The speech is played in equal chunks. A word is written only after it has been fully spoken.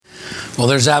Well,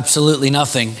 there's absolutely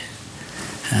nothing,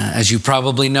 as you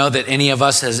probably know, that any of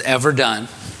us has ever done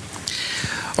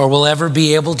or will ever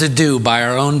be able to do by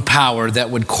our own power that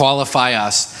would qualify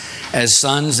us as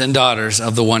sons and daughters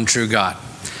of the one true God.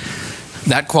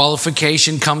 That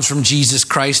qualification comes from Jesus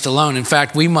Christ alone. In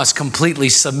fact, we must completely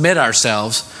submit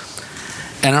ourselves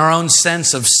and our own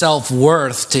sense of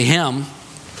self-worth to Him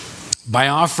by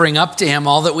offering up to Him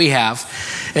all that we have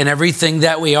and everything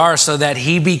that we are, so that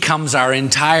He becomes our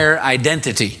entire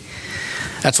identity.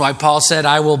 That's why Paul said,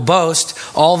 I will boast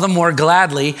all the more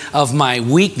gladly of my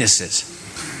weaknesses.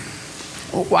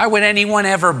 Why would anyone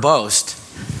ever boast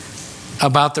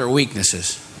about their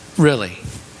weaknesses? Really?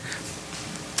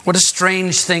 What a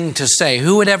strange thing to say.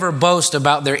 Who would ever boast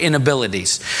about their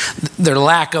inabilities, their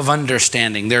lack of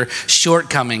understanding, their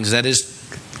shortcomings? That is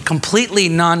completely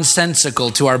nonsensical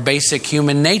to our basic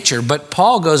human nature. But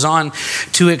Paul goes on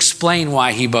to explain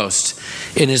why he boasts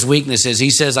in his weaknesses. He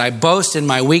says, I boast in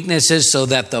my weaknesses so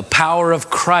that the power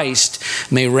of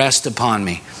Christ may rest upon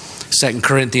me. 2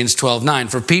 Corinthians 12:9.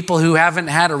 For people who haven't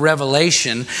had a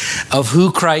revelation of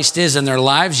who Christ is in their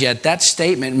lives yet, that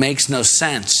statement makes no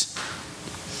sense.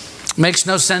 Makes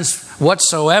no sense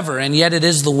whatsoever, and yet it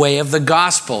is the way of the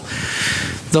gospel.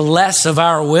 The less of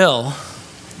our will,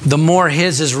 the more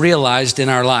His is realized in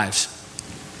our lives.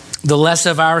 The less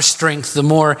of our strength, the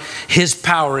more His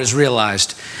power is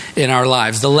realized in our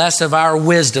lives. The less of our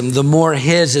wisdom, the more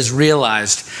His is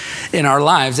realized in our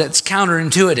lives. That's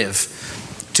counterintuitive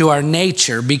to our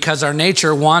nature, because our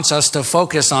nature wants us to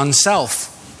focus on self,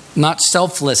 not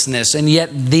selflessness. And yet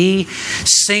the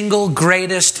single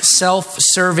greatest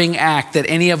self-serving act that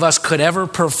any of us could ever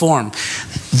perform,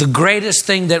 the greatest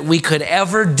thing that we could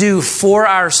ever do for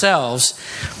ourselves,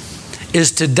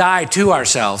 is to die to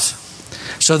ourselves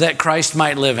so that Christ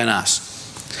might live in us.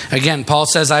 Again, Paul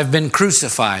says, I've been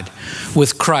crucified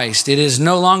with Christ. It is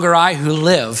no longer I who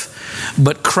live,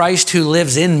 but Christ who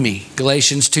lives in me.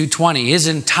 Galatians 2:20. His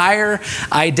entire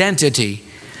identity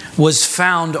was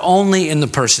found only in the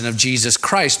person of Jesus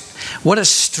Christ. What a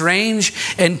strange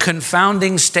and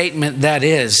confounding statement that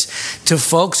is to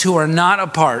folks who are not a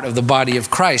part of the body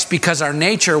of Christ, because our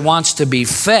nature wants to be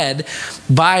fed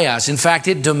by us. In fact,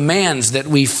 it demands that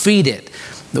we feed it,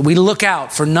 that we look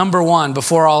out for number one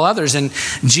before all others. And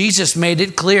Jesus made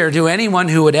it clear to anyone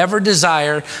who would ever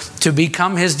desire to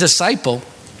become His disciple.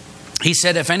 He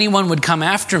said, if anyone would come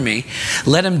after me,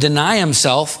 let him deny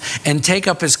himself and take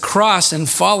up his cross and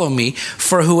follow me.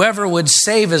 For whoever would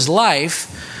save his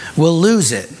life will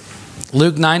lose it.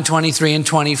 Luke 9:23 and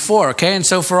 24. Okay, and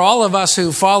so for all of us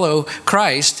who follow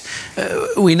Christ,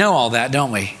 we know all that,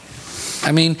 don't we?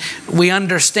 I mean, we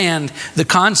understand the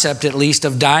concept, at least,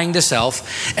 of dying to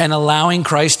self and allowing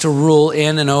Christ to rule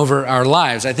in and over our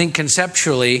lives. I think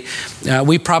conceptually,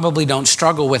 we probably don't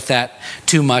struggle with that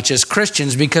too much as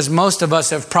Christians, because most of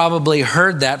us have probably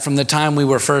heard that from the time we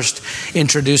were first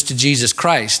introduced to Jesus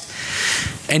Christ.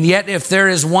 And yet, if there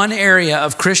is one area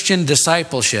of Christian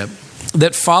discipleship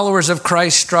that followers of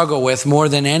Christ struggle with more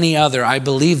than any other, I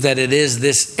believe that it is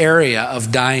this area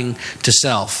of dying to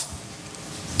self.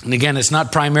 And again, it's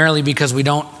not primarily because we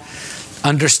don't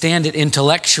understand it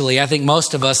intellectually. I think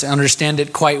most of us understand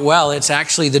it quite well. It's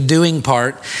actually the doing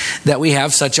part that we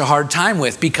have such a hard time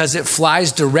with, because it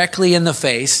flies directly in the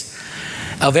face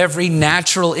of every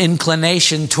natural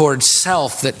inclination towards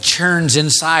self that churns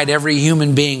inside every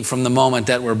human being from the moment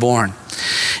that we're born.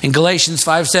 In Galatians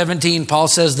 5:17, Paul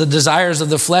says the desires of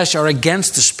the flesh are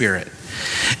against the Spirit,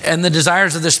 and the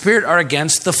desires of the Spirit are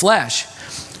against the flesh.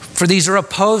 For these are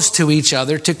opposed to each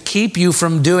other to keep you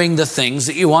from doing the things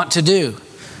that you want to do.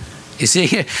 You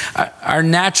see, our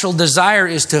natural desire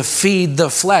is to feed the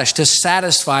flesh, to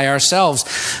satisfy ourselves.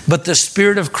 But the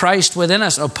Spirit of Christ within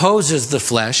us opposes the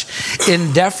flesh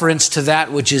in deference to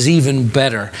that which is even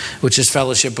better, which is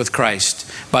fellowship with Christ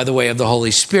by the way of the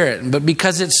Holy Spirit. But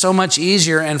because it's so much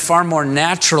easier and far more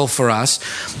natural for us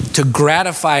to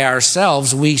gratify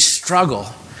ourselves, we struggle.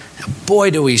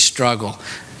 Boy, do we struggle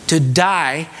to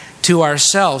die to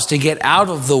ourselves, to get out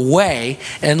of the way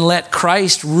and let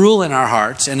Christ rule in our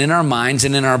hearts and in our minds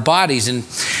and in our bodies. And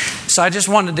so I just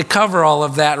wanted to cover all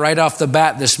of that right off the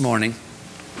bat this morning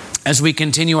as we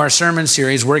continue our sermon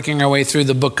series, working our way through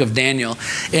the book of Daniel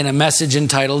in a message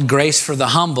entitled Grace for the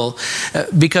Humble,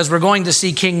 because we're going to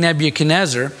see King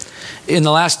Nebuchadnezzar in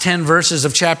the last 10 verses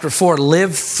of chapter 4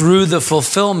 live through the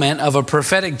fulfillment of a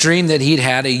prophetic dream that he'd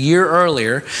had a year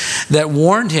earlier that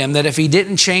warned him that if he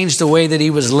didn't change the way that he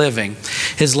was living,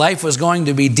 his life was going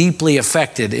to be deeply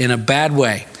affected in a bad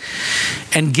way.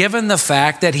 And given the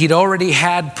fact that he'd already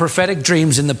had prophetic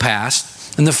dreams in the past,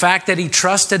 And the fact that he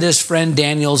trusted his friend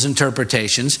Daniel's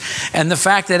interpretations, and the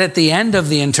fact that at the end of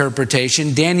the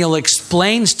interpretation, Daniel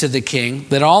explains to the king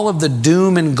that all of the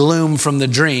doom and gloom from the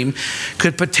dream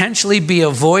could potentially be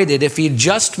avoided if he'd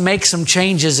just make some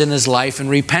changes in his life and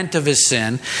repent of his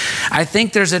sin. I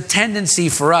think there's a tendency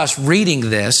for us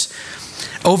reading this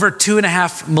over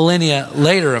 2.5 millennia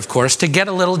later, of course, to get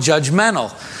a little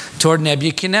judgmental toward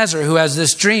Nebuchadnezzar, who has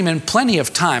this dream in plenty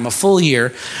of time, a full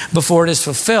year before it is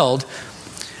fulfilled,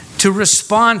 to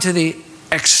respond to the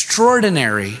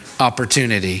extraordinary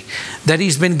opportunity that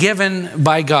he's been given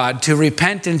by God to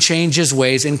repent and change his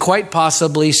ways and quite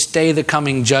possibly stay the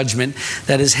coming judgment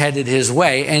that is headed his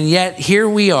way. And yet here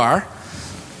we are,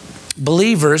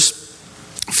 believers,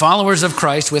 followers of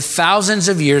Christ with thousands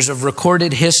of years of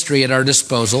recorded history at our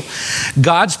disposal,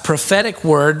 God's prophetic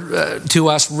word to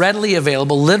us readily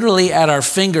available, literally at our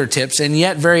fingertips, and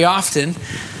yet very often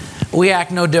we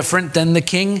act no different than the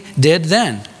king did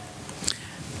then.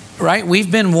 Right? We've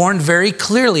been warned very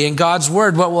clearly in God's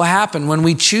word what will happen when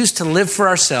we choose to live for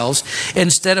ourselves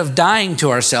instead of dying to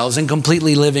ourselves and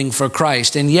completely living for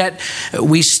Christ. And yet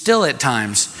we still at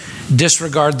times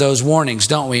disregard those warnings,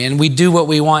 don't we? And we do what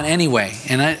we want anyway.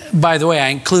 And by the way, I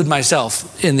include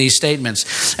myself in these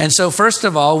statements. And so first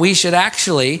of all, we should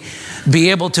actually be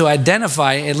able to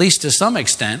identify, at least to some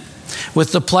extent,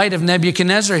 with the plight of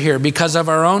Nebuchadnezzar here because of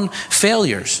our own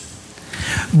failures.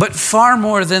 But far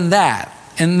more than that,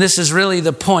 and this is really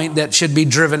the point that should be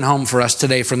driven home for us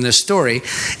today from this story,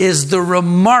 is the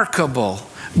remarkable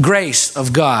grace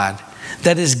of God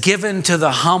that is given to the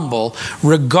humble,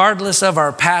 regardless of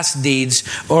our past deeds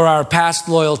or our past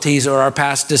loyalties or our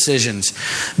past decisions.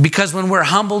 Because when we're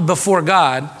humbled before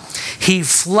God, he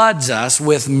floods us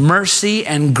with mercy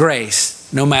and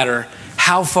grace, no matter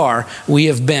how far we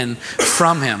have been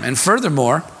from him. And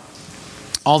furthermore,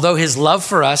 although his love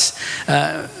for us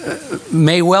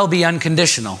may well be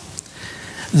unconditional,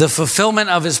 the fulfillment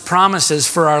of his promises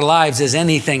for our lives is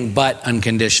anything but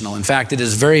unconditional. In fact, it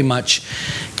is very much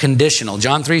conditional.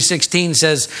 John 3:16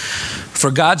 says,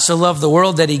 "For God so loved the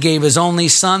world that he gave his only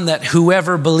son, that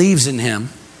whoever believes in him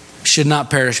should not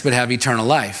perish but have eternal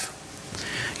life."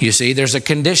 You see, there's a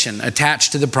condition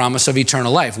attached to the promise of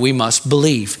eternal life. We must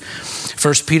believe.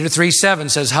 1 Peter 3:7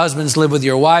 says, "Husbands, live with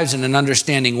your wives in an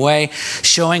understanding way,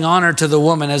 showing honor to the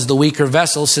woman as the weaker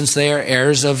vessel, since they are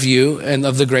heirs of you and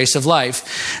of the grace of life,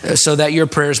 so that your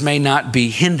prayers may not be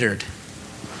hindered."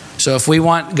 So if we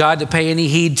want God to pay any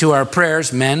heed to our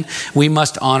prayers, men, we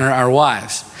must honor our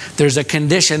wives. There's a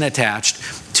condition attached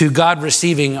to God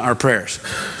receiving our prayers.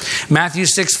 Matthew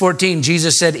 6:14,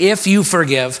 Jesus said, "If you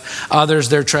forgive others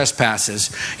their trespasses,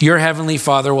 your heavenly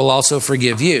Father will also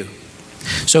forgive you."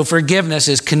 So forgiveness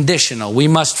is conditional. We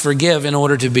must forgive in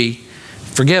order to be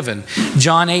forgiven.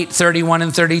 John 8:31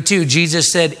 and 32,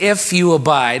 Jesus said, "If you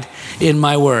abide in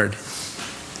my word,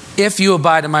 if you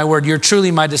abide in my word, you're truly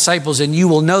my disciples, and you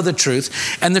will know the truth,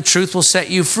 and the truth will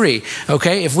set you free."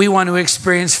 Okay, if we want to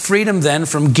experience freedom then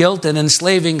from guilt and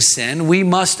enslaving sin, we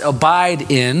must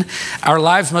abide in, our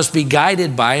lives must be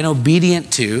guided by and obedient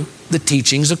to the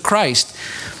teachings of Christ.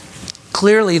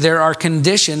 Clearly, there are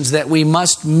conditions that we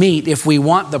must meet if we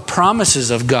want the promises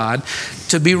of God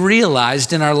to be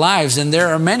realized in our lives. And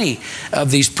there are many of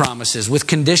these promises with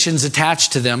conditions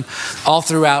attached to them all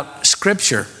throughout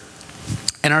Scripture.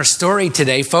 And our story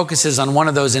today focuses on one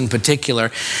of those in particular.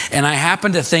 And I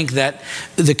happen to think that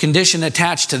the condition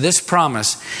attached to this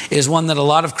promise is one that a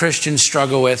lot of Christians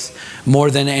struggle with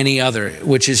more than any other,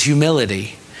 which is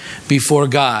humility before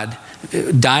God,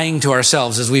 dying to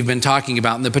ourselves, as we've been talking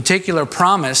about. And the particular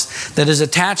promise that is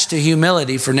attached to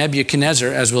humility for Nebuchadnezzar,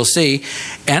 as we'll see,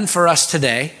 and for us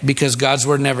today, because God's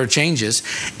word never changes,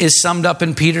 is summed up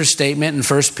in Peter's statement in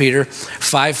 1 Peter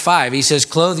 5:5. He says,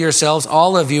 "Clothe yourselves,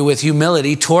 all of you, with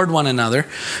humility toward one another,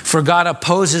 for God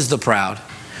opposes the proud,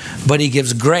 but he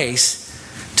gives grace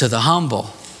to the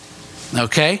humble."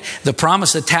 Okay? The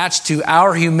promise attached to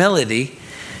our humility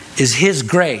is his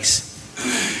grace.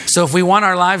 So if we want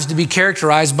our lives to be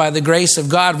characterized by the grace of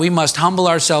God, we must humble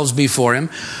ourselves before him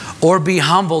or be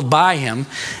humbled by him.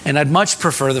 And I'd much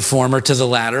prefer the former to the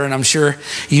latter, and I'm sure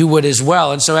you would as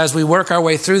well. And so as we work our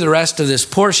way through the rest of this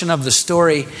portion of the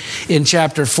story in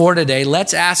chapter 4 today,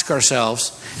 let's ask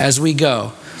ourselves as we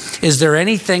go, is there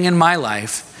anything in my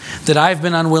life that I've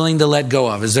been unwilling to let go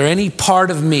of? Is there any part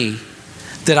of me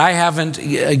that I haven't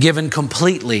given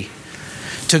completely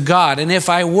to God? And if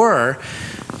I were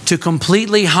to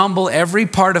completely humble every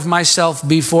part of myself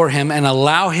before him and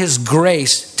allow his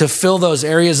grace to fill those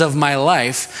areas of my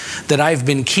life that I've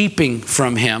been keeping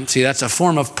from him. See, that's a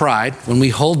form of pride when we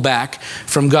hold back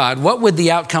from God. What would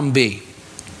the outcome be?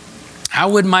 How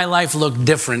would my life look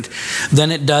different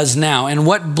than it does now? And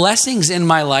what blessings in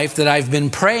my life that I've been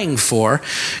praying for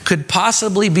could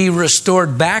possibly be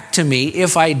restored back to me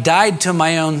if I died to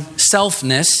my own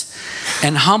selfness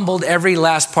and humbled every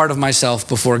last part of myself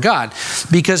before God?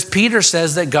 Because Peter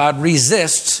says that God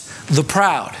resists the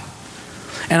proud.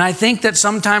 And I think that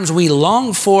sometimes we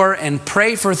long for and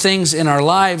pray for things in our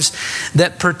lives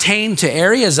that pertain to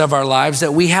areas of our lives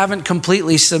that we haven't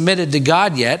completely submitted to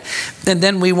God yet. And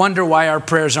then we wonder why our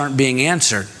prayers aren't being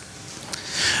answered.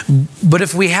 But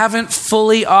if we haven't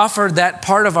fully offered that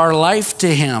part of our life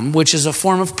to Him, which is a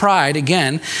form of pride,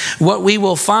 again, what we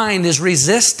will find is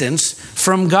resistance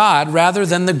from God rather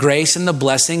than the grace and the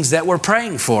blessings that we're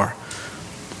praying for.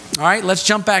 All right, let's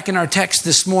jump back in our text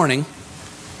this morning.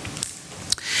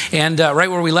 And right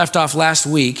where we left off last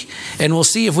week, and we'll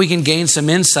see if we can gain some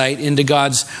insight into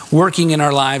God's working in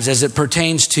our lives as it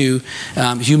pertains to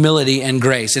humility and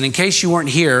grace. And in case you weren't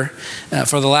here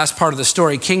for the last part of the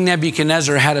story, King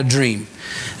Nebuchadnezzar had a dream.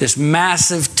 This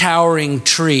massive towering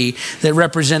tree that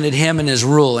represented him and his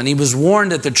rule. And he was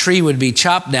warned that the tree would be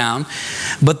chopped down,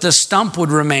 but the stump would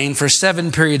remain for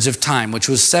 7 periods of time, which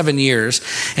was 7 years.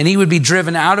 And he would be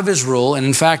driven out of his rule, and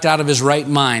in fact out of his right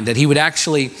mind, that he would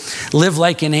actually live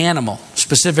like an animal,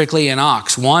 specifically an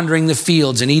ox, wandering the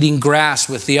fields and eating grass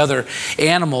with the other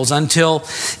animals until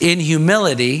in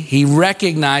humility he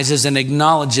recognizes and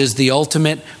acknowledges the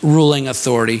ultimate ruling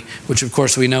authority, which of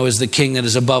course we know is the king that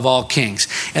is above all kings.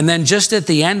 And then just at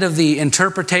the end of the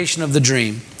interpretation of the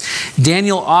dream,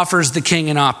 Daniel offers the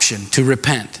king an option to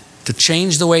repent, to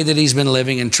change the way that he's been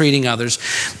living and treating others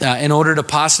in order to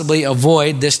possibly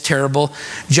avoid this terrible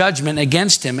judgment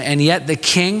against him. And yet the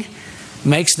king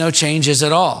makes no changes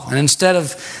at all. And instead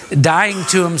of dying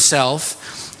to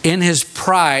himself in his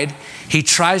pride, he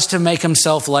tries to make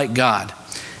himself like God.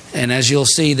 And as you'll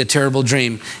see, the terrible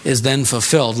dream is then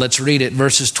fulfilled. Let's read it,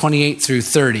 verses 28 through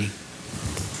 30.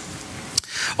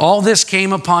 All this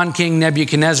came upon King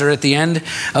Nebuchadnezzar at the end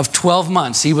of 12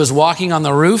 months. He was walking on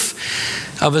the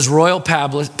roof of his royal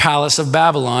palace of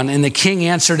Babylon, and the king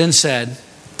answered and said,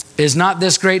 "Is not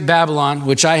this great Babylon,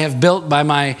 which I have built by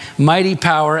my mighty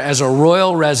power as a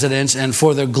royal residence and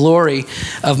for the glory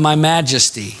of my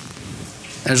majesty?"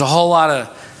 There's a whole lot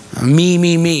of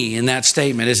me in that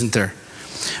statement, isn't there?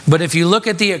 But if you look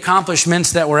at the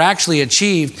accomplishments that were actually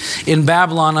achieved in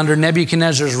Babylon under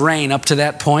Nebuchadnezzar's reign up to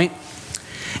that point,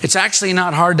 it's actually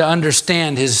not hard to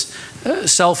understand his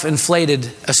self-inflated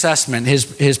assessment,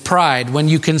 his pride, when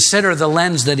you consider the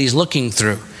lens that he's looking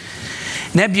through.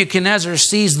 Nebuchadnezzar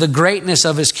sees the greatness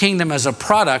of his kingdom as a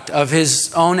product of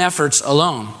his own efforts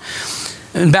alone.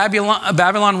 And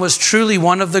Babylon was truly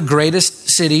one of the greatest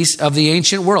cities of the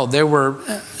ancient world. There were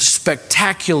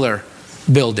spectacular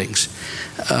buildings.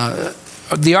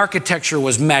 The architecture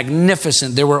was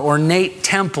magnificent. There were ornate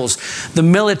temples. The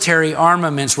military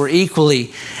armaments were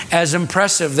equally as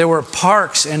impressive. There were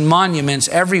parks and monuments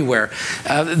everywhere.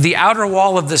 The outer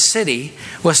wall of the city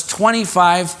was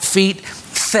 25 feet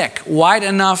thick, wide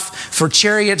enough for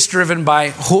chariots driven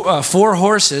by 4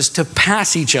 horses to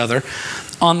pass each other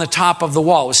on the top of the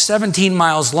wall. It was 17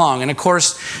 miles long. And of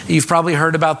course, you've probably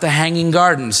heard about the Hanging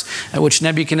Gardens, which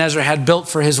Nebuchadnezzar had built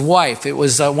for his wife. It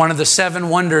was one of the 7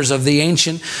 wonders of the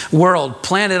ancient world,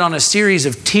 planted on a series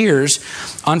of tiers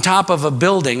on top of a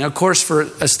building, of course for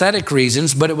aesthetic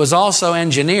reasons, but it was also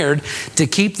engineered to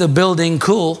keep the building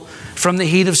cool from the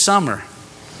heat of summer.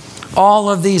 All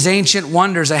of these ancient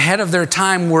wonders ahead of their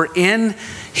time were in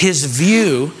his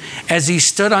view as he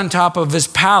stood on top of his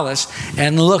palace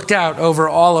and looked out over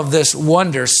all of this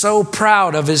wonder. So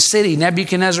proud of his city,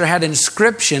 Nebuchadnezzar had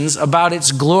inscriptions about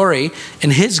its glory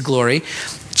and his glory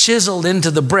chiseled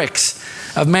into the bricks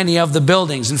of many of the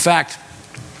buildings. In fact,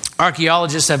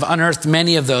 archaeologists have unearthed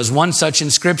many of those. One such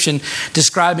inscription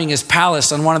describing his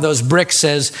palace on one of those bricks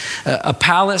says, "A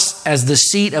palace as the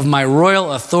seat of my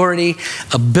royal authority,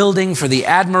 a building for the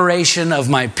admiration of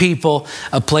my people,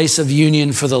 a place of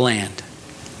union for the land."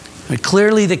 But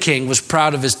clearly the king was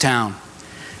proud of his town.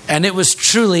 And it was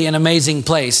truly an amazing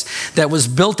place that was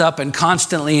built up and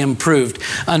constantly improved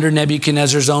under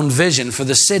Nebuchadnezzar's own vision for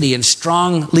the city and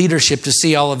strong leadership to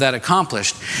see all of that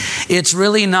accomplished. It's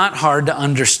really not hard to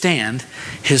understand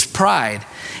his pride.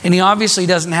 And he obviously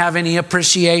doesn't have any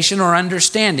appreciation or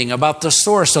understanding about the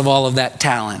source of all of that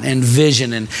talent and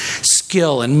vision and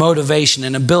skill and motivation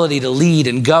and ability to lead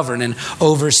and govern and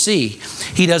oversee.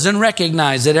 He doesn't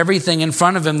recognize that everything in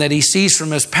front of him that he sees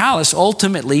from his palace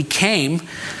ultimately came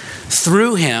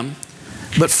through him,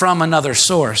 but from another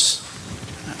source.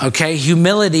 Okay,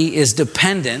 humility is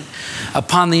dependent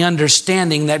upon the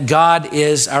understanding that God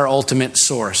is our ultimate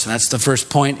source. And that's the first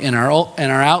point in our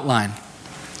outline.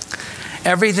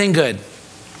 everything good,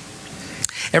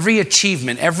 every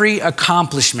achievement, every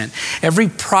accomplishment, every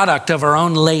product of our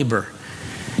own labor,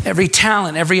 every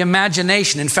talent, every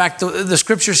imagination. In fact, the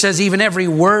scripture says even every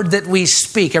word that we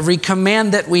speak, every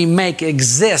command that we make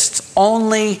exists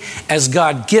only as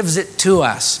God gives it to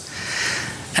us.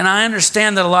 And I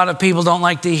understand that a lot of people don't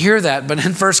like to hear that, but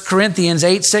in 1 Corinthians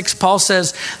 8:6, Paul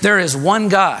says, there is one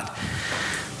God,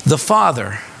 the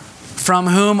Father, from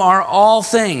whom are all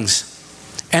things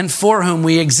and for whom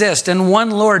we exist, and one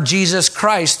Lord Jesus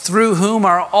Christ, through whom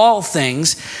are all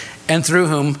things and through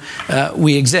whom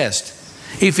we exist.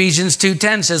 Ephesians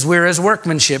 2:10 says, we're His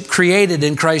workmanship, created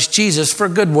in Christ Jesus for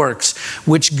good works,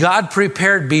 which God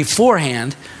prepared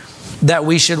beforehand that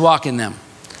we should walk in them.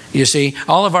 You see,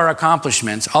 all of our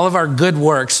accomplishments, all of our good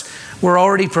works were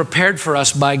already prepared for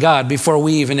us by God before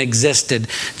we even existed.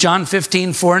 John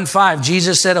 15:4-5,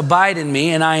 Jesus said, abide in me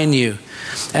and I in you.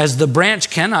 As the branch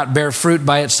cannot bear fruit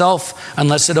by itself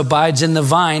unless it abides in the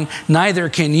vine, neither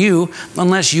can you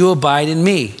unless you abide in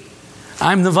me.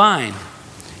 I'm the vine.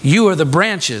 You are the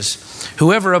branches.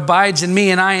 Whoever abides in me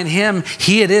and I in him,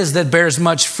 he it is that bears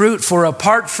much fruit. For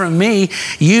apart from me,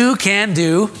 you can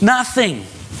do nothing.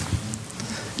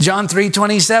 John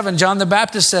 3:27, John the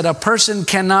Baptist said, a person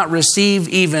cannot receive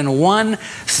even one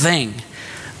thing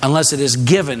unless it is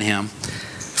given him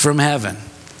from heaven.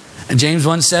 And James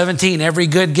 1:17, every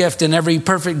good gift and every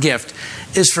perfect gift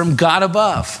is from God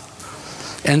above.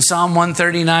 And Psalm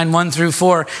 139,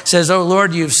 1-4 says, O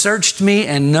Lord, you've searched me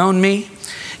and known me.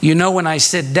 You know when I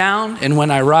sit down and when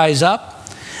I rise up.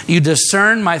 You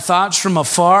discern my thoughts from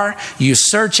afar. You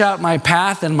search out my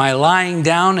path and my lying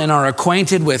down and are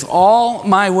acquainted with all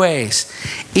my ways.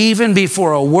 Even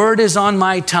before a word is on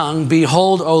my tongue,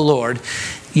 behold, O Lord,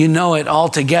 you know it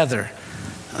altogether.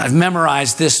 I've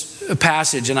memorized this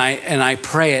passage and I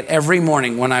pray it every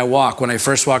morning when I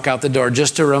first walk out the door,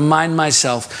 just to remind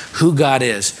myself who God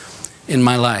is in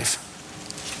my life.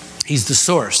 He's the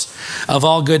source of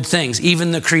all good things,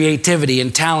 even the creativity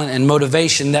and talent and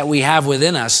motivation that we have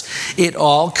within us. It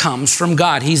all comes from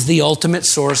God. He's the ultimate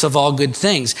source of all good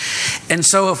things. And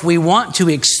so if we want to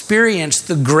experience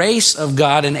the grace of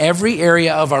God in every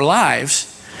area of our lives,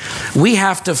 we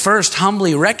have to first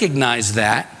humbly recognize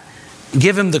that,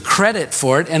 give Him the credit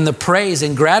for it and the praise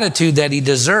and gratitude that He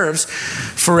deserves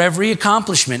for every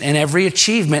accomplishment and every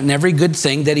achievement and every good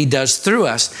thing that He does through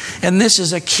us. And this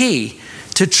is a key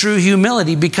to true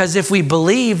humility, because if we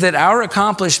believe that our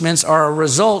accomplishments are a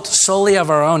result solely of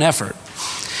our own effort,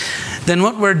 then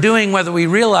what we're doing, whether we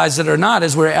realize it or not,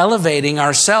 is we're elevating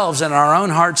ourselves and our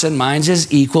own hearts and minds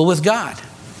as equal with God.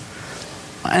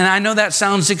 And I know that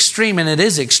sounds extreme, and it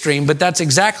is extreme, but that's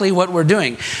exactly what we're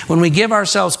doing. When we give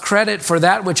ourselves credit for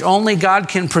that which only God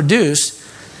can produce,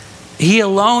 He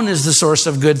alone is the source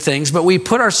of good things, but we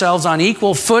put ourselves on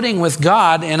equal footing with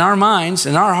God in our minds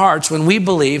and our hearts when we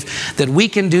believe that we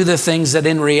can do the things that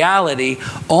in reality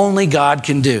only God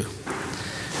can do.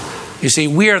 You see,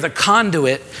 we are the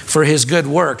conduit for His good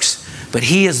works, but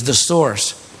He is the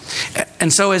source.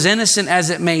 And so, as innocent as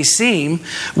it may seem,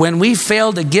 when we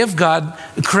fail to give God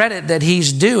credit that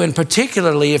He's due, and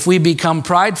particularly if we become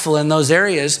prideful in those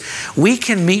areas, we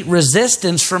can meet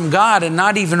resistance from God and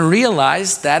not even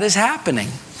realize that is happening.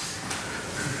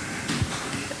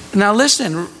 Now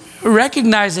listen,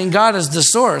 recognizing God as the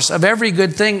source of every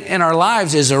good thing in our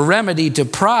lives is a remedy to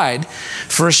pride,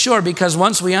 for sure, because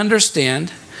once we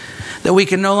understand that we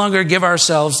can no longer give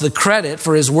ourselves the credit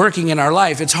for His working in our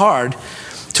life, it's hard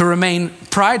to remain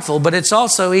prideful, but it's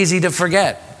also easy to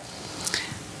forget.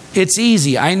 It's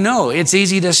easy, I know, it's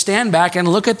easy to stand back and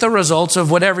look at the results of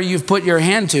whatever you've put your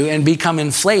hand to and become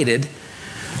inflated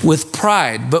with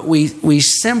pride. But we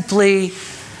simply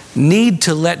need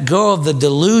to let go of the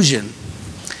delusion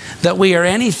that we are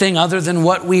anything other than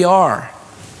what we are.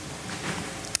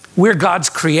 We're God's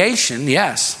creation,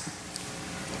 yes.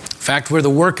 In fact, we're the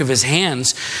work of His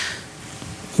hands.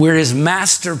 We're His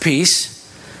masterpiece.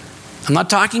 I'm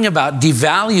not talking about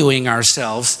devaluing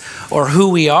ourselves or who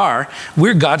we are.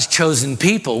 We're God's chosen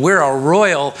people. We're a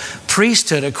royal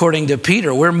priesthood, according to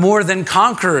Peter. We're more than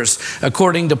conquerors,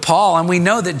 according to Paul. And we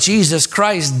know that Jesus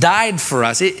Christ died for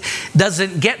us. It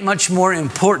doesn't get much more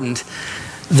important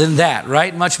than that,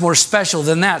 right? Much more special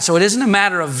than that. So it isn't a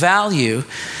matter of value,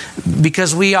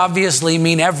 because we obviously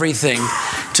mean everything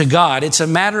to God. It's a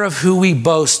matter of who we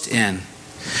boast in.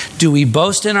 Do we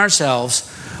boast in ourselves,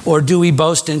 or do we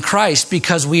boast in Christ?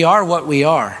 Because we are what we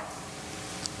are.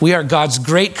 We are God's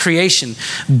great creation,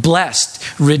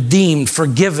 blessed, redeemed,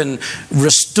 forgiven,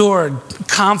 restored,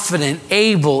 confident,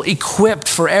 able, equipped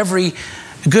for every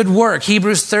good work.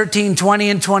 Hebrews 13, 20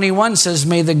 and 21 says,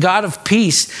 may the God of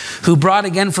peace, who brought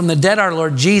again from the dead our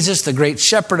Lord Jesus, the great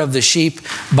shepherd of the sheep,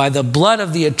 by the blood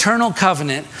of the eternal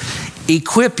covenant,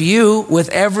 equip you with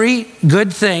every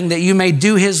good thing that you may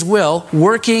do his will,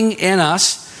 working in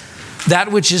us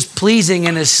that which is pleasing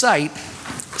in his sight,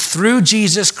 through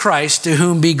Jesus Christ, to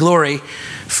whom be glory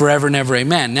forever and ever.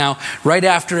 Amen. Now, right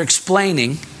after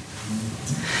explaining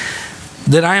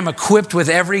that I am equipped with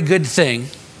every good thing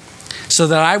so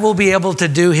that I will be able to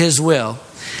do his will,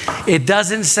 it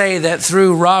doesn't say that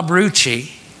through Rob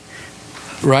Rucci,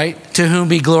 right, to whom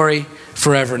be glory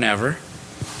forever and ever.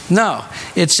 No,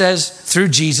 it says through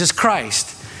Jesus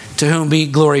Christ, to whom be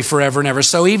glory forever and ever.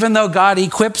 So even though God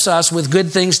equips us with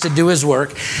good things to do his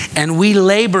work, and we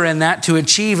labor in that to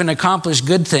achieve and accomplish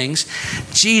good things,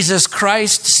 Jesus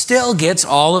Christ still gets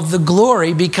all of the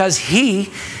glory because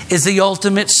he is the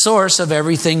ultimate source of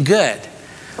everything good.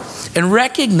 And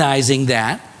recognizing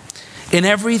that in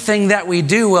everything that we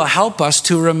do will help us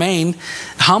to remain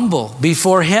humble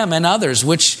before him and others,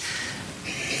 which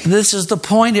this is the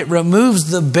point. It removes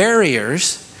the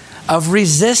barriers of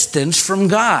resistance from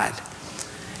God.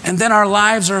 And then our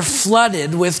lives are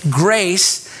flooded with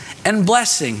grace and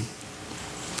blessing.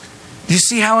 You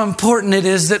see how important it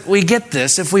is that we get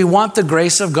this if we want the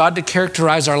grace of God to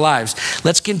characterize our lives.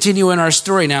 Let's continue in our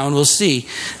story now, and we'll see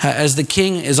as the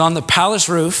king is on the palace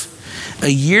roof a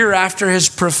year after his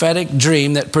prophetic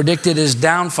dream that predicted his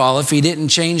downfall if he didn't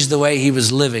change the way he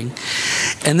was living.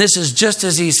 And this is just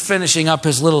as he's finishing up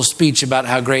his little speech about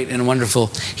how great and wonderful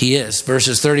he is.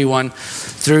 Verses 31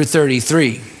 through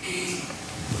 33.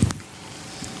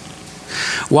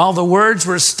 While the words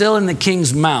were still in the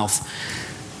king's mouth,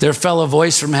 there fell a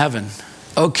voice from heaven.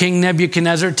 O King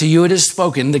Nebuchadnezzar, to you it is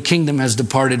spoken, the kingdom has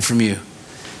departed from you.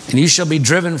 And you shall be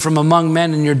driven from among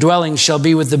men, and your dwelling shall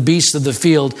be with the beasts of the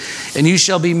field. And you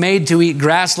shall be made to eat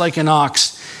grass like an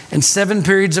ox. And 7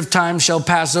 periods of time shall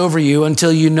pass over you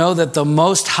until you know that the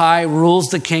Most High rules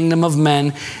the kingdom of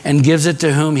men and gives it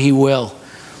to whom he will.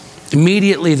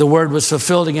 Immediately the word was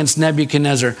fulfilled against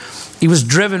Nebuchadnezzar. He was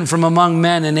driven from among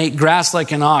men and ate grass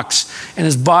like an ox. And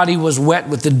his body was wet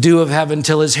with the dew of heaven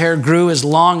till his hair grew as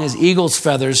long as eagle's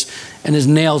feathers and his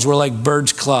nails were like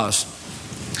bird's claws.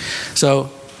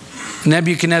 So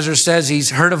Nebuchadnezzar says he's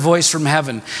heard a voice from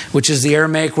heaven, which is the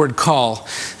Aramaic word call.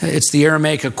 It's the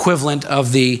Aramaic equivalent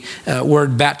of the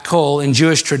word bat kol in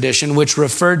Jewish tradition, which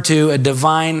referred to a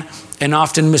divine and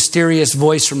often mysterious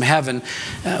voice from heaven.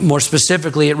 More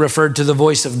specifically, it referred to the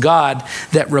voice of God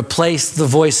that replaced the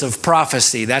voice of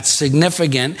prophecy. That's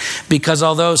significant because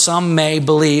although some do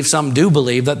believe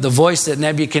that the voice that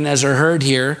Nebuchadnezzar heard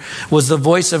here was the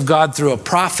voice of God through a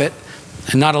prophet,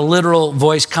 and not a literal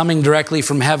voice coming directly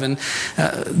from heaven.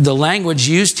 The language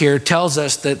used here tells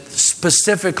us that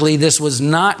specifically this was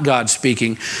not God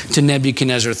speaking to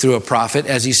Nebuchadnezzar through a prophet,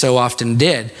 as he so often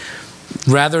did.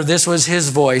 Rather, this was his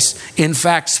voice, in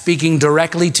fact, speaking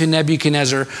directly to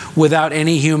Nebuchadnezzar without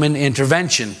any human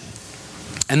intervention.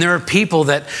 And there are people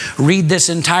that read this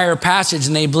entire passage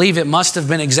and they believe it must have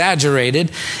been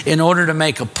exaggerated in order to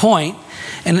make a point.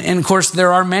 And of course,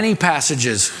 there are many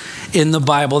passages in the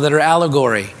Bible that are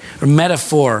allegory or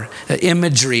metaphor,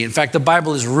 imagery. In fact, the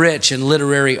Bible is rich in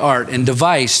literary art and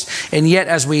device. And yet,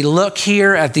 as we look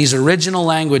here at these original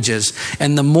languages,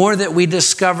 and the more that we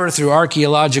discover through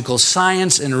archaeological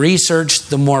science and research,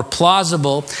 the more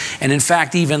plausible and in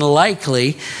fact even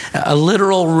likely a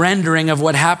literal rendering of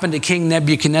what happened to King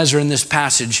Nebuchadnezzar in this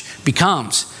passage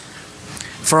becomes.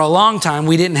 For a long time,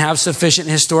 we didn't have sufficient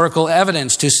historical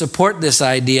evidence to support this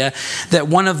idea that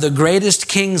one of the greatest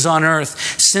kings on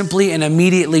earth simply and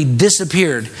immediately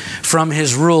disappeared from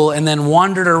his rule and then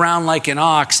wandered around like an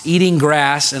ox, eating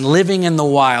grass and living in the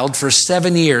wild for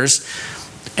 7 years.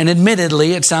 And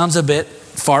admittedly, it sounds a bit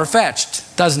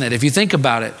far-fetched, doesn't it, if you think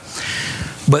about it?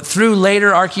 But through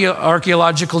later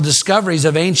archaeological discoveries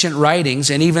of ancient writings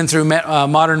and even through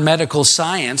modern medical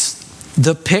science,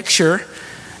 the picture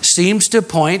seems to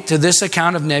point to this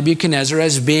account of Nebuchadnezzar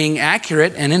as being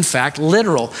accurate and in fact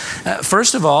literal.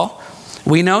 First of all,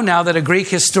 we know now that a Greek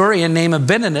historian named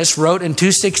Abininus wrote in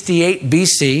 268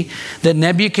 BC that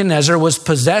Nebuchadnezzar was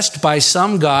possessed by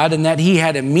some god and that he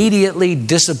had immediately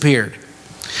disappeared.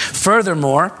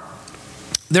 Furthermore,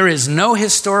 there is no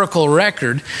historical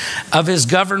record of his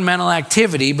governmental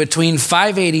activity between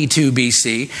 582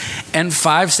 BC and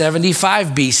 575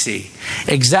 BC.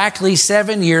 Exactly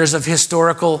 7 years of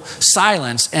historical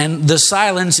silence. And the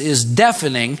silence is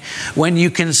deafening when you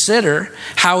consider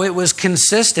how it was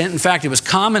consistent, in fact, it was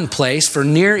commonplace for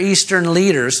Near Eastern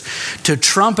leaders to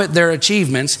trumpet their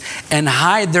achievements and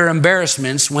hide their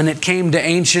embarrassments when it came to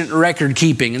ancient record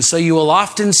keeping. And so you will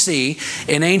often see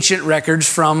in ancient records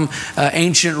from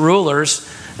ancient rulers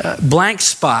blank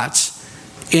spots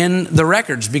in the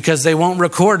records because they won't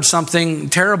record something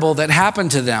terrible that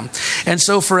happened to them. And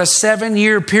so for a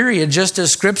 7-year period, just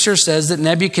as Scripture says that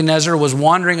Nebuchadnezzar was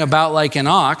wandering about like an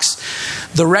ox,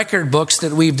 the record books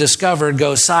that we've discovered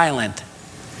go silent.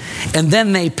 And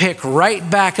then they pick right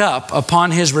back up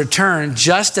upon his return,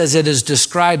 just as it is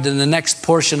described in the next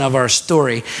portion of our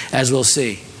story, as we'll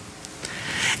see.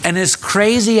 And as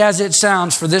crazy as it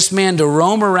sounds for this man to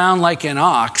roam around like an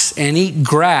ox and eat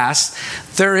grass,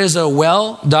 there is a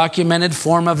well-documented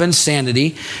form of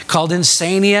insanity called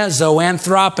insania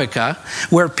zoanthropica,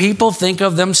 where people think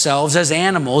of themselves as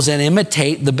animals and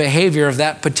imitate the behavior of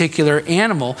that particular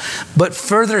animal. But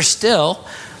further still,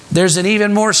 there's an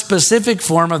even more specific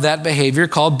form of that behavior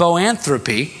called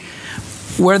boanthropy,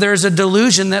 where there's a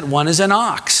delusion that one is an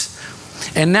ox.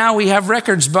 And now we have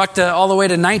records back all the way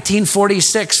to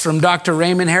 1946 from Dr.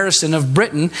 Raymond Harrison of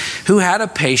Britain, who had a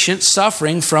patient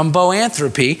suffering from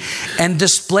boanthropy and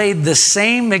displayed the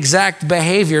same exact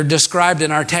behavior described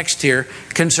in our text here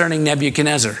concerning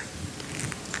Nebuchadnezzar.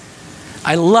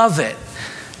 I love it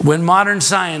when modern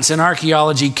science and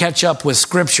archaeology catch up with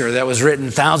Scripture that was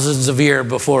written thousands of years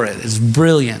before it. It's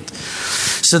brilliant.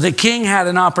 So the king had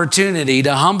an opportunity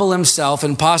to humble himself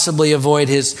and possibly avoid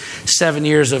his 7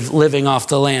 years of living off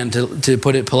the land, to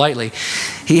put it politely.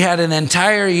 He had an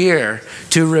entire year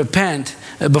to repent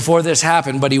before this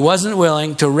happened, but he wasn't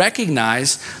willing to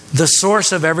recognize the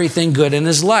source of everything good in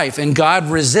his life. And God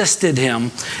resisted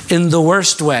him in the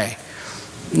worst way.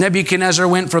 Nebuchadnezzar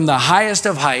went from the highest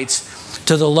of heights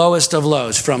to the lowest of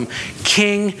lows, from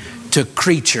king to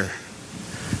creature,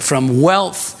 from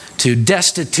wealth to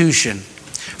destitution,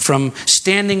 from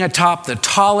standing atop the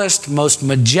tallest, most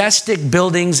majestic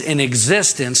buildings in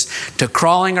existence to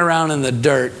crawling around in the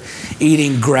dirt,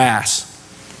 eating grass.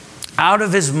 Out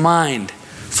of his mind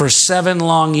for 7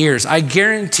 long years. I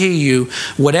guarantee you,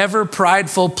 whatever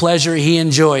prideful pleasure he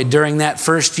enjoyed during that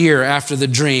first year after the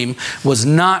dream was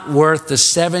not worth the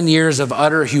 7 years of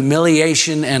utter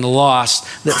humiliation and loss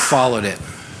that followed it.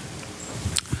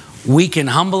 We can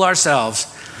humble ourselves,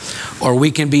 or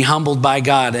we can be humbled by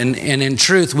God. And in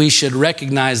truth, we should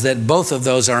recognize that both of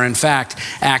those are in fact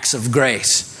acts of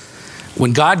grace.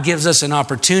 When God gives us an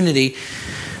opportunity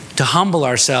to humble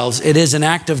ourselves, it is an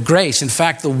act of grace. In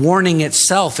fact, the warning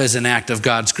itself is an act of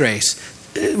God's grace.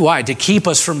 Why? To keep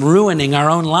us from ruining our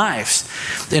own lives.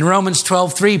 In Romans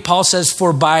 12:3, Paul says,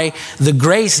 "For by the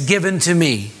grace given to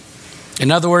me,"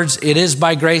 in other words, it is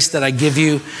by grace that I give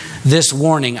you this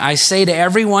warning. "I say to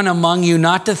everyone among you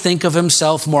not to think of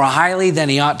himself more highly than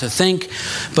he ought to think,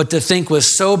 but to think with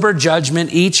sober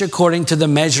judgment, each according to the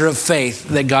measure of faith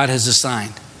that God has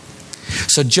assigned."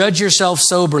 So judge yourself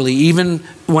soberly, even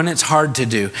when it's hard to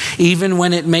do, even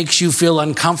when it makes you feel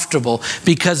uncomfortable,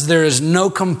 because there is no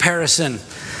comparison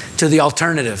to the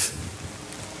alternative.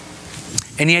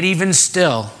 And yet even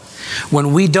still,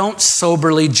 when we don't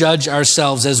soberly judge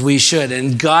ourselves as we should,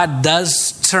 and God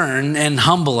does turn and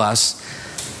humble us,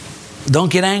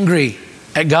 don't get angry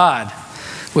at God,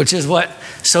 which is what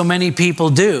so many people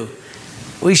do.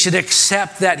 We should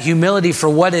accept that humility for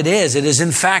what it is. It is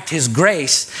in fact His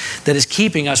grace that is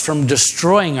keeping us from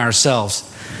destroying ourselves.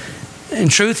 In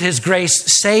truth, His grace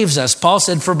saves us. Paul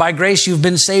said, "For by grace you've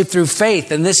been saved through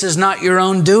faith, and this is not your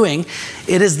own doing.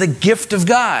 It is the gift of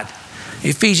God."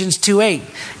 Ephesians 2:8,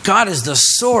 God is the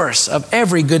source of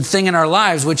every good thing in our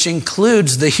lives, which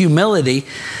includes the humility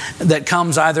that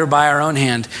comes either by our own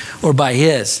hand or by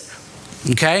His.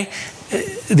 Okay?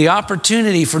 The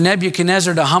opportunity for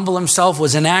Nebuchadnezzar to humble himself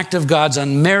was an act of God's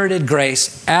unmerited grace,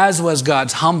 as was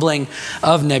God's humbling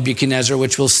of Nebuchadnezzar,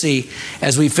 which we'll see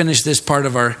as we finish this part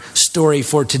of our story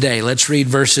for today. Let's read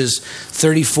verses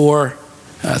 34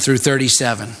 through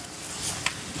 37.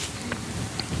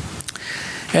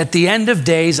 "At the end of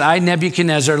days, I,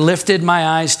 Nebuchadnezzar, lifted my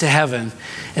eyes to heaven,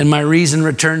 and my reason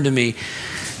returned to me.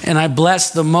 And I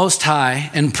blessed the Most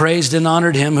High and praised and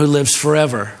honored Him who lives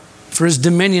forever. For His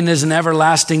dominion is an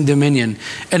everlasting dominion,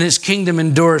 and His kingdom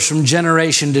endures from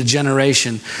generation to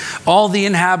generation. All the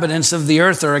inhabitants of the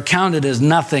earth are accounted as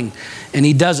nothing, and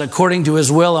He does according to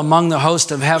His will among the host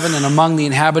of heaven and among the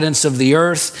inhabitants of the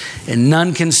earth, and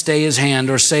none can stay His hand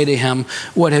or say to Him,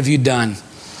 'What have you done?'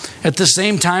 At the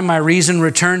same time, my reason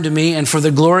returned to me, and for the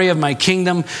glory of my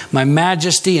kingdom, my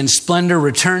majesty and splendor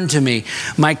returned to me.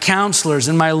 My counselors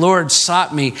and my lords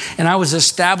sought me, and I was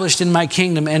established in my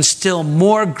kingdom, and still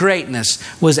more greatness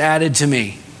was added to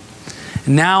me.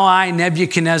 Now I,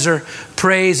 Nebuchadnezzar,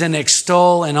 praise and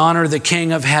extol and honor the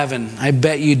King of heaven. I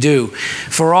bet you do.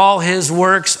 For all his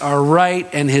works are right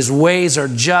and his ways are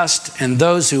just, and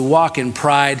those who walk in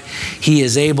pride he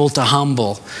is able to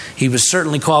humble. He was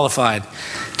certainly qualified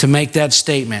to make that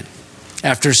statement.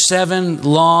 After 7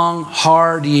 long,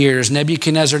 hard years,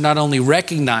 Nebuchadnezzar not only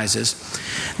recognizes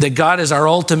that God is our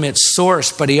ultimate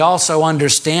source, but he also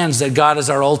understands that God is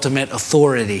our ultimate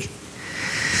authority.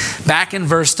 Back in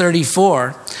verse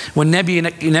 34, when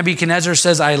Nebuchadnezzar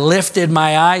says, I lifted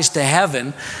my eyes to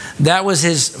heaven, that was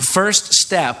his first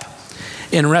step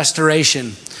in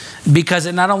restoration, because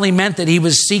it not only meant that he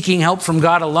was seeking help from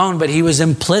God alone, but he was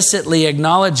implicitly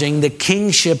acknowledging the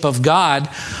kingship of God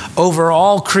over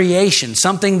all creation,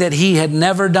 something that he had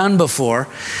never done before.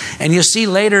 And you'll see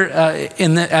later,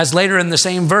 later in the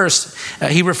same verse,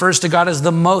 he refers to God as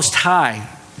the Most High,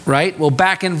 right? Well,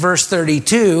 back in verse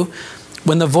 32,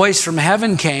 when the voice from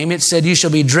heaven came, it said, you shall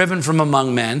be driven from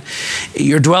among men.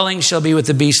 Your dwelling shall be with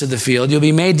the beasts of the field. You'll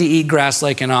be made to eat grass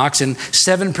like an ox, and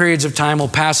 7 periods of time will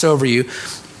pass over you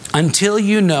until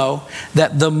you know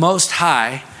that the Most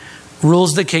High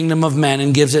rules the kingdom of men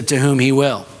and gives it to whom he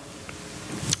will.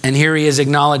 And here he is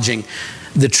acknowledging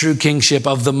the true kingship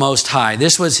of the Most High.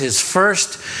 This was his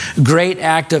first great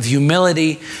act of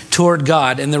humility toward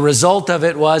God. And the result of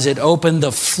it was it opened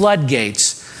the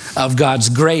floodgates of God's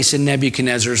grace in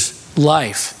Nebuchadnezzar's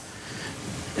life.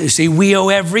 You see, we owe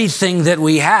everything that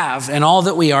we have and all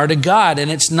that we are to God.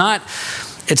 And it's not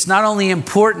only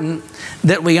important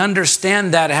that we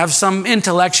understand that, have some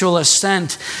intellectual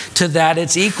assent to that.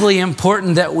 It's equally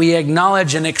important that we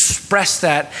acknowledge and express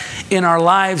that in our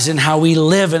lives and how we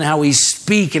live and how we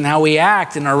speak and how we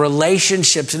act in our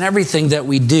relationships and everything that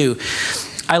we do.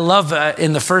 I love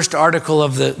in the first article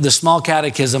of the Small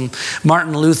Catechism,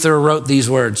 Martin Luther wrote these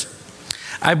words.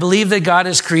 I believe that God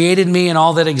has created me and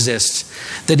all that exists,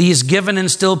 that he has given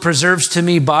and still preserves to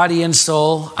me body and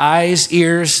soul, eyes,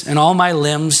 ears, and all my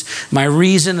limbs, my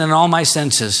reason and all my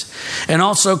senses, and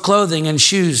also clothing and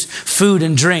shoes, food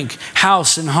and drink,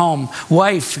 house and home,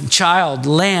 wife and child,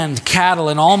 land, cattle,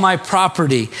 and all my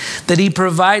property, that he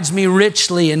provides me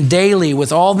richly and daily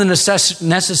with all the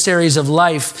necessaries of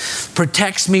life,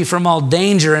 protects me from all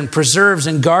danger, and preserves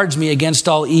and guards me against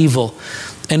all evil.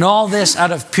 And all this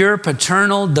out of pure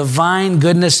paternal divine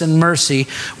goodness and mercy,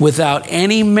 without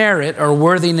any merit or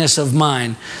worthiness of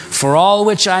mine, for all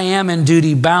which I am in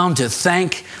duty bound to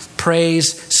thank,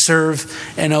 praise, serve,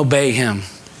 and obey him.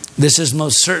 This is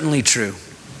most certainly true.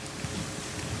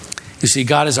 You see,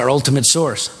 God is our ultimate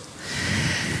source,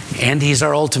 and he's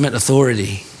our ultimate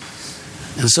authority.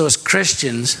 And so as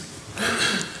Christians,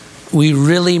 we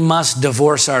really must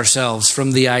divorce ourselves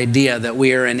from the idea that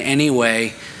we are in any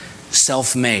way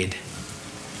self-made.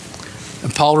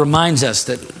 And Paul reminds us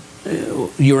that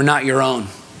you are not your own.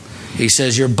 He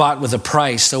says you're bought with a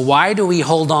price. So why do we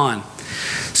hold on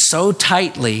so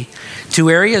tightly to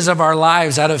areas of our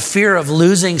lives out of fear of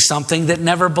losing something that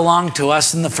never belonged to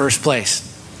us in the first place?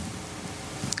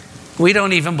 We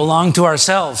don't even belong to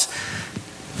ourselves.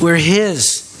 We're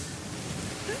his.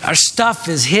 Our stuff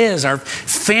is his. Our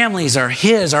families are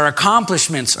his. Our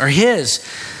accomplishments are his.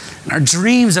 And our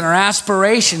dreams and our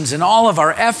aspirations and all of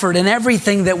our effort and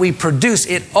everything that we produce,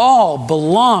 it all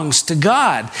belongs to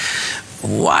God.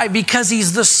 Why? Because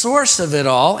he's the source of it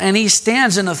all, and he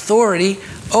stands in authority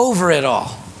over it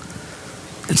all.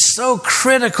 It's so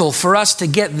critical for us to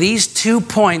get these 2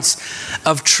 points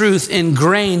of truth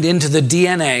ingrained into the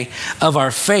DNA of our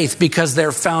faith, because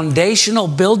they're foundational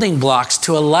building blocks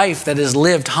to a life that is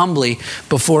lived humbly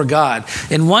before God.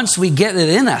 And once we get it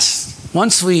in us,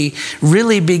 once we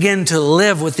really begin to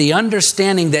live with the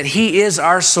understanding that he is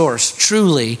our source,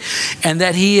 truly, and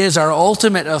that he is our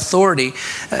ultimate authority,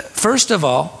 first of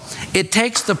all, it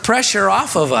takes the pressure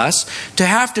off of us to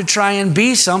have to try and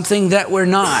be something that we're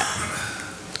not.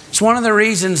 It's one of the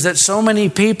reasons that so many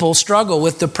people struggle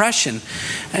with depression.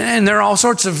 And there are all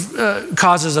sorts of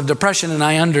causes of depression, and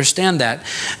I understand that.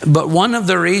 But one of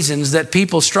the reasons that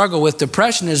people struggle with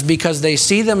depression is because they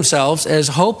see themselves as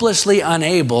hopelessly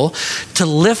unable to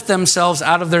lift themselves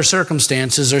out of their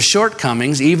circumstances or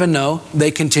shortcomings, even though they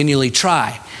continually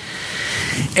try.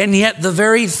 And yet the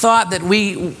very thought that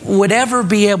we would ever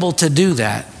be able to do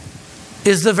that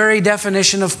is the very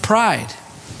definition of pride.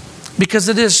 Because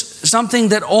it is something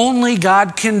that only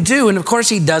God can do. And of course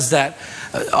he does that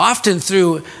often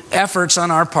through efforts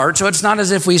on our part. So it's not as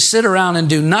if we sit around and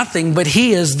do nothing, but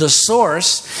he is the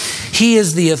source. He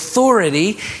is the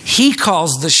authority. He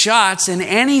calls the shots. And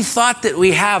any thought that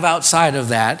we have outside of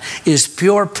that is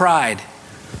pure pride,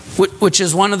 which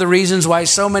is one of the reasons why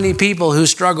so many people who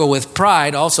struggle with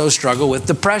pride also struggle with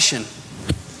depression.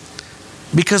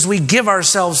 because we give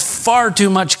ourselves far too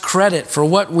much credit for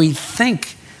what we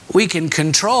think we can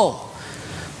control,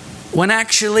 when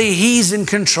actually He's in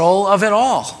control of it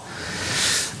all.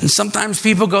 And sometimes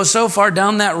people go so far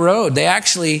down that road, they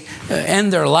actually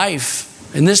end their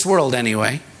life, in this world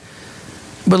anyway.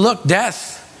 But look,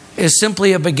 death is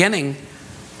simply a beginning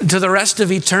to the rest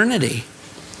of eternity.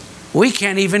 We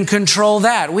can't even control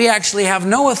that. We actually have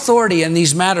no authority in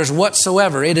these matters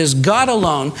whatsoever. It is God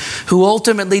alone who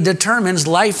ultimately determines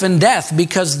life and death,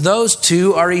 because those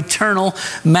two are eternal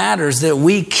matters that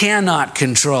we cannot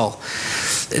control.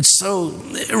 It's so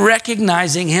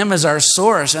recognizing Him as our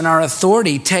source and our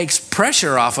authority takes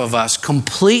pressure off of us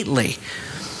completely.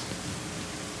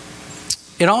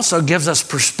 It also gives us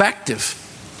perspective,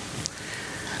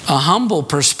 a humble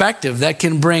perspective that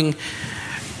can bring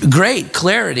great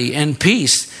clarity and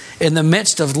peace in the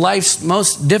midst of life's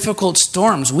most difficult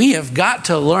storms. We have got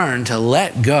to learn to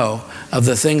let go of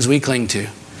the things we cling to.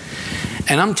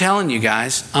 And I'm telling you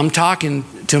guys, I'm talking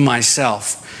to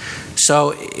myself.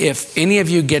 So if any of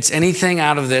you gets anything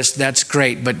out of this, that's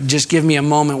great. But just give me a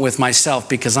moment with myself,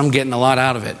 because I'm getting a lot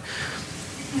out of it.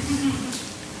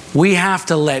 We have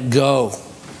to let go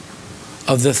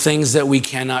of the things that we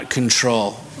cannot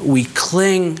control. We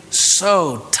cling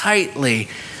so tightly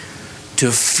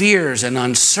to fears and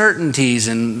uncertainties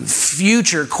and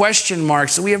future question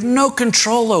marks that we have no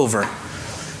control over.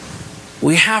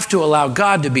 We have to allow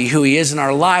God to be who He is in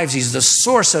our lives. He's the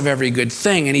source of every good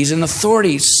thing, and He's in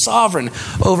authority, sovereign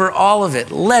over all of it.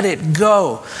 Let it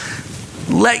go.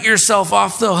 Let yourself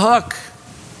off the hook.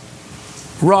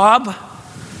 Rob,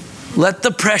 let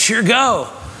the pressure go.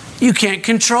 You can't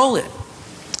control it.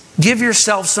 Give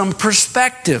yourself some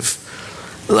perspective.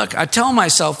 Look, I tell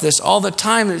myself this all the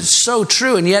time. It's so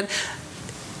true. And yet,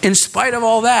 in spite of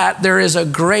all that, there is a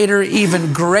greater,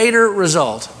 even greater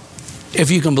result,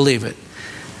 if you can believe it.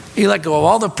 You let go of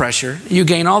all the pressure. You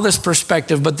gain all this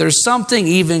perspective. But there's something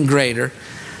even greater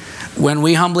when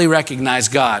we humbly recognize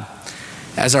God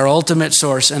as our ultimate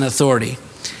source and authority.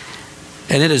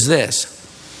 And it is this.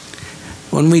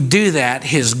 When we do that,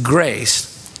 His grace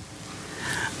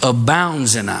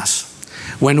abounds in us.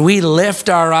 When we lift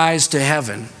our eyes to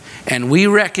heaven and we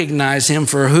recognize Him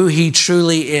for who He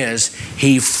truly is,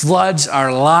 He floods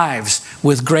our lives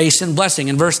with grace and blessing.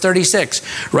 In verse 36,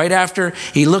 right after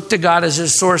he looked to God as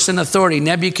his source and authority,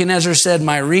 Nebuchadnezzar said,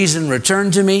 "My reason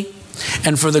returned to me,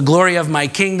 and for the glory of my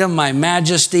kingdom, my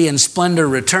majesty and splendor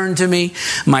returned to me.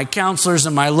 My counselors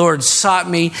and my lords sought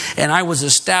me, and I was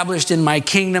established in my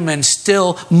kingdom, and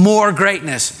still more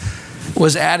greatness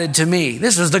was added to me."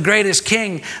 This was the greatest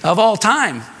king of all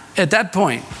time at that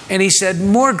point. And he said,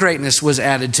 more greatness was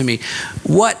added to me.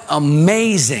 What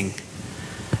amazing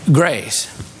grace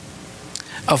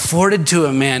afforded to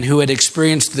a man who had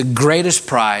experienced the greatest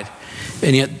pride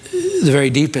and yet the very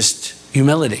deepest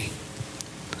humility.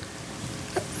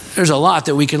 There's a lot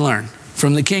that we can learn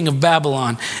from the king of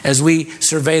Babylon as we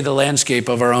survey the landscape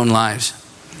of our own lives.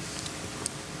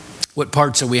 What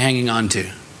parts are we hanging on to?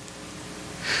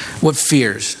 What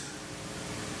fears?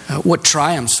 What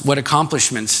triumphs? What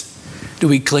accomplishments do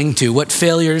we cling to? What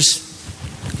failures?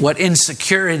 What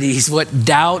insecurities? What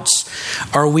doubts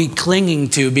are we clinging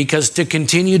to? Because to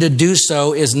continue to do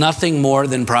so is nothing more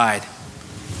than pride.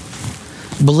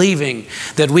 Believing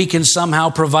that we can somehow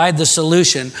provide the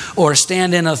solution or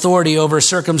stand in authority over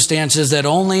circumstances that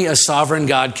only a sovereign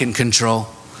God can control.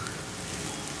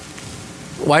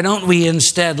 Why don't we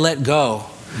instead let go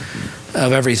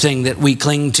of everything that we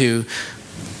cling to?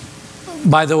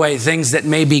 By the way, things that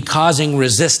may be causing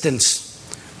resistance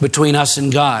between us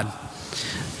and God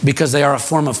because they are a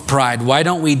form of pride. Why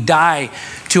don't we die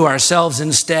to ourselves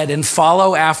instead and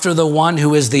follow after the one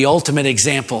who is the ultimate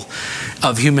example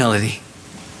of humility?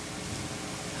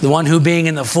 The one who, being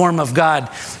in the form of God,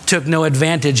 took no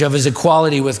advantage of his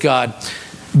equality with God,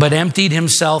 but emptied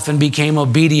himself and became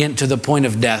obedient to the point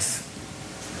of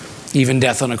death, even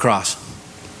death on a cross.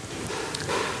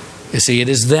 You see, it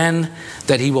is then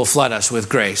that he will flood us with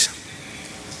grace.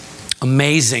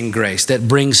 Amazing grace that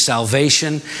brings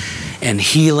salvation and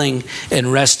healing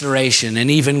and restoration and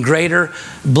even greater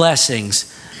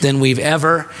blessings than we've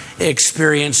ever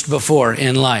experienced before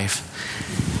in life.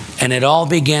 And it all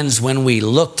begins when we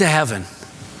look to heaven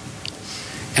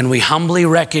and we humbly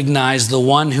recognize the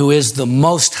one who is the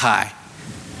Most High,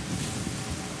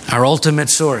 our ultimate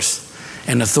source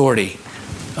and authority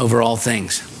over all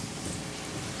things.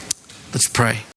 Let's pray.